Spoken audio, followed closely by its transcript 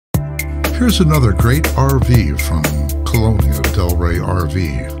Here's another great RV from Colonia Del Rey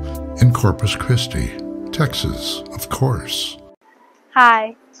RV in Corpus Christi, Texas, of course.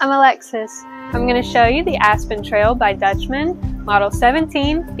 Hi, I'm Alexis. I'm going to show you the Aspen Trail by Dutchmen, model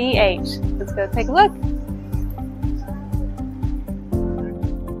 17BH. Let's go take a look.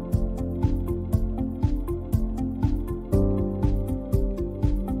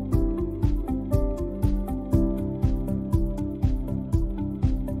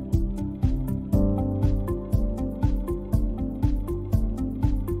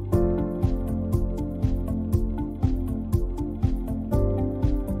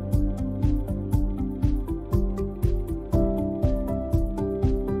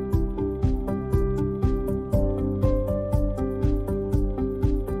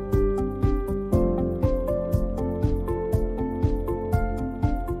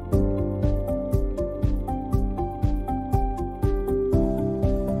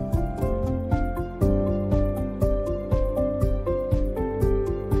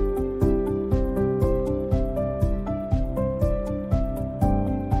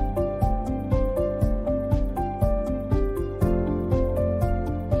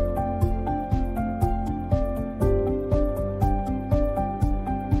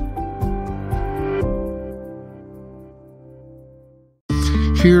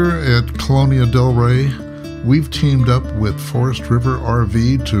 Here at Colonia Del Rey, we've teamed up with Forest River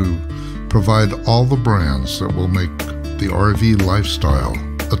RV to provide all the brands that will make the RV lifestyle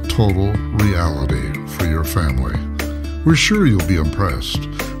a total reality for your family. We're sure you'll be impressed,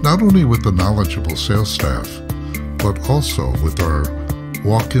 not only with the knowledgeable sales staff, but also with our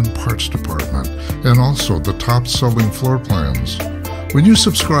walk-in parts department and also the top-selling floor plans. When you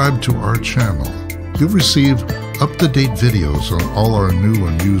subscribe to our channel, you'll receive up-to-date videos on all our new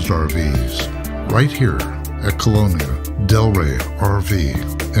and used RVs right here at Colonia Del Rey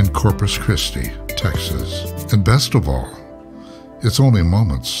RV in Corpus Christi, Texas. And best of all, it's only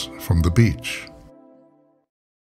moments from the beach.